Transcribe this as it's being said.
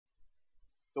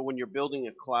So when you're building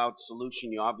a cloud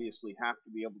solution, you obviously have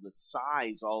to be able to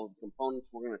size all of the components.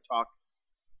 We're going to talk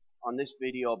on this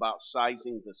video about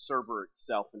sizing the server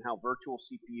itself and how virtual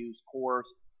CPUs,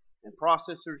 cores, and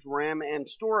processors, RAM, and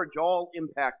storage all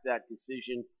impact that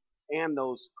decision and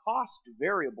those cost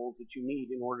variables that you need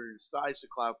in order to size the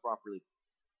cloud properly.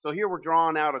 So here we're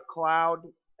drawing out a cloud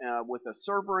with a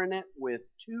server in it with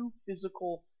two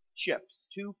physical chips.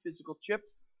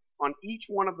 On each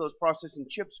one of those processing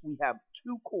chips, we have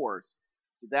two cores.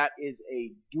 So that is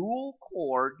a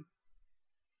dual-cored,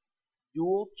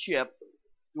 dual-chip,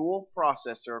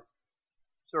 dual-processor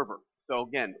server. So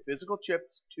again, physical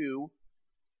chips, two,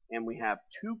 and we have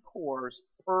two cores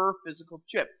per physical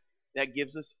chip. That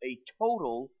gives us a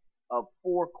total of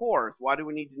 4 cores. Why do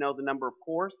we need to know the number of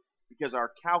cores? Because our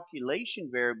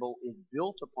calculation variable is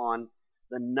built upon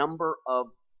the number of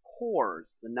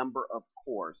cores,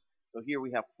 So here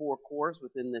we have 4 cores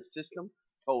within this system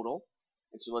total.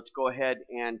 And so let's go ahead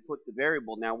and put the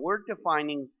variable. Now we're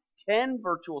defining 10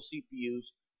 virtual CPUs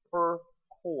per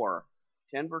core.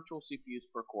 10 virtual CPUs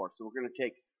per core. So we're going to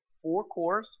take 4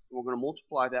 cores and we're going to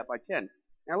multiply that by 10.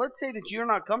 Now let's say that you're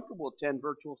not comfortable with 10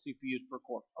 virtual CPUs per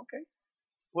core. Okay.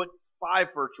 Put 5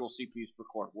 virtual CPUs per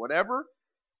core. Whatever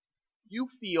you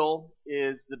feel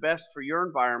is the best for your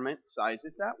environment, size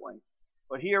it that way.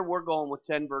 But here we're going with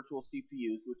 10 virtual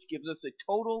CPUs, which gives us a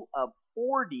total of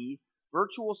 40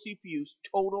 virtual CPUs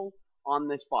total on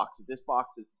this box. If this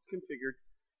box is configured,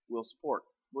 will support.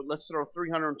 But let's throw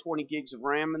 320 gigs of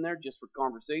RAM in there just for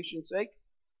conversation's sake.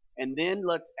 And then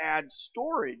let's add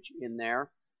storage in there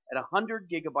at 100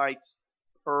 gigabytes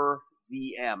per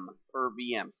VM.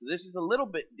 So this is a little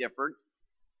bit different.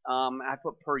 I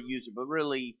put per user, but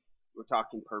really we're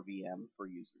talking per VM, per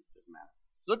user. It doesn't matter.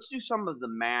 So let's do some of the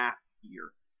math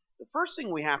here. The first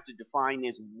thing we have to define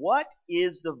is what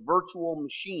is the virtual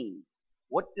machine?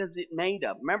 What does it made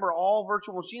of? Remember, all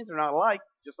virtual machines are not alike,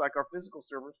 just like our physical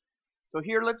servers. So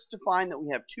here let's define that we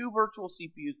have 2 virtual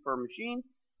CPUs per machine,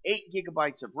 8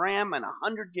 gigabytes of RAM, and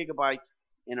 100 gigabytes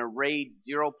in a RAID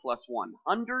 0+1.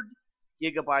 100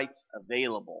 gigabytes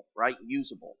available, right?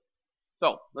 Usable.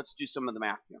 So let's do some of the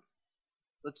math here.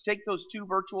 Let's take those 2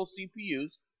 virtual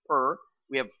CPUs per.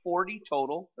 We have 40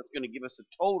 total. That's going to give us a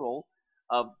total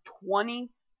of 20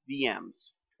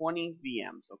 VMs. 20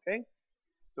 VMs, okay?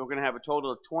 So we're going to have a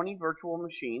total of 20 virtual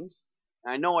machines.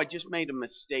 And I know I just made a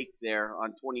mistake there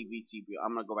on 20 vCPU.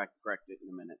 I'm going to go back and correct it in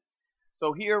a minute.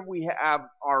 So here we have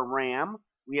our RAM.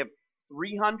 We have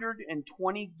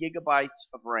 320 gigabytes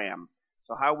of RAM.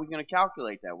 So how are we going to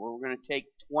calculate that? Well, we're going to take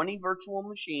 20 virtual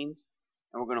machines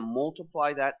and we're going to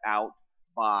multiply that out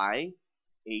by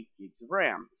 8 gigs of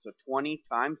RAM. So 20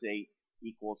 times 8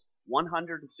 equals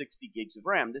 160 gigs of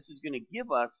RAM. This is going to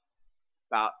give us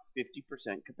about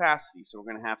 50% capacity. So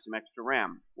we're going to have some extra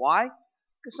RAM. Why?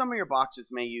 Because some of your boxes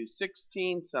may use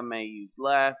 16, some may use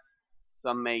less,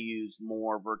 some may use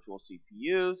more virtual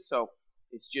CPUs. So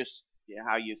it's just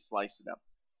how you slice it up.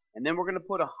 And then we're going to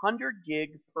put 100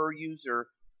 gig per user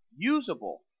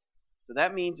usable. So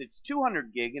that means it's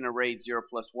 200 gig in a RAID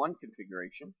 0+1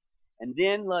 configuration. And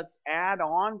then let's add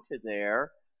on to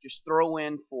there, just throw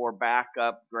in for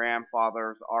backup,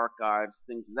 grandfathers, archives,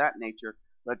 things of that nature.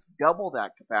 Let's double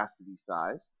that capacity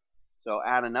size. So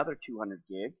add another 200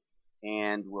 gig,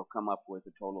 and we'll come up with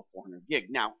a total of 400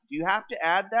 gig. Now, do you have to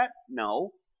add that?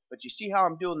 No. But you see how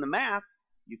I'm doing the math?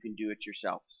 You can do it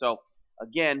yourself. So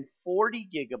again, 400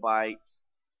 gigabytes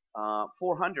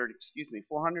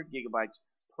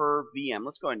per VM.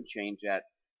 Let's go ahead and change that,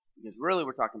 because really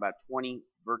we're talking about 20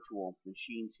 virtual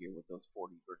machines here with those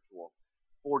 40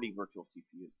 virtual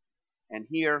CPUs. And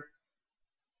here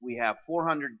we have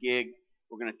 400 gig.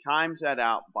 We're going to times that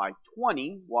out by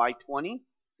 20. Why 20?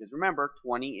 Because remember,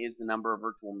 20 is the number of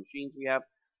virtual machines we have.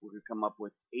 We're going to come up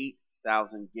with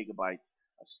 8,000 gigabytes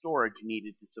of storage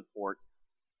needed to support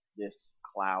this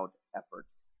cloud effort.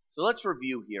 So let's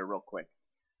review here real quick.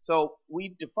 So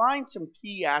we've defined some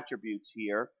key attributes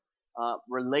here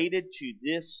related to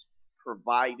this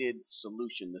provided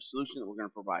solution, the solution that we're going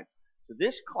to provide. So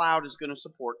this cloud is going to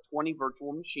support 20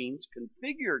 virtual machines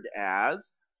configured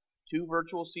as 2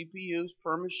 virtual CPUs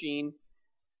per machine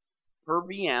per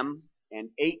VM and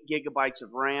 8 gigabytes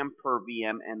of RAM per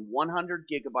VM and 100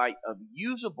 gigabyte of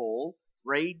usable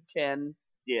RAID 10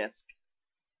 disk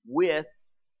with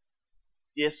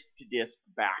disk-to-disk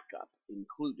backup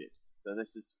included. So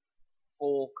this is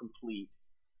full, complete,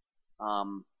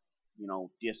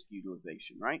 disk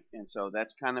utilization, right? And so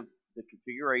that's kind of the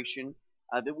configuration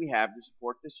that we have to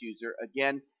support this user.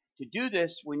 Again, to do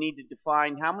this, we need to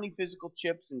define how many physical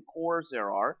chips and cores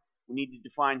there are. We need to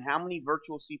define how many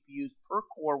virtual CPUs per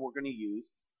core we're going to use.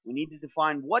 We need to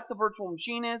define what the virtual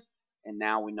machine is, and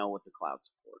now we know what the cloud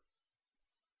support is.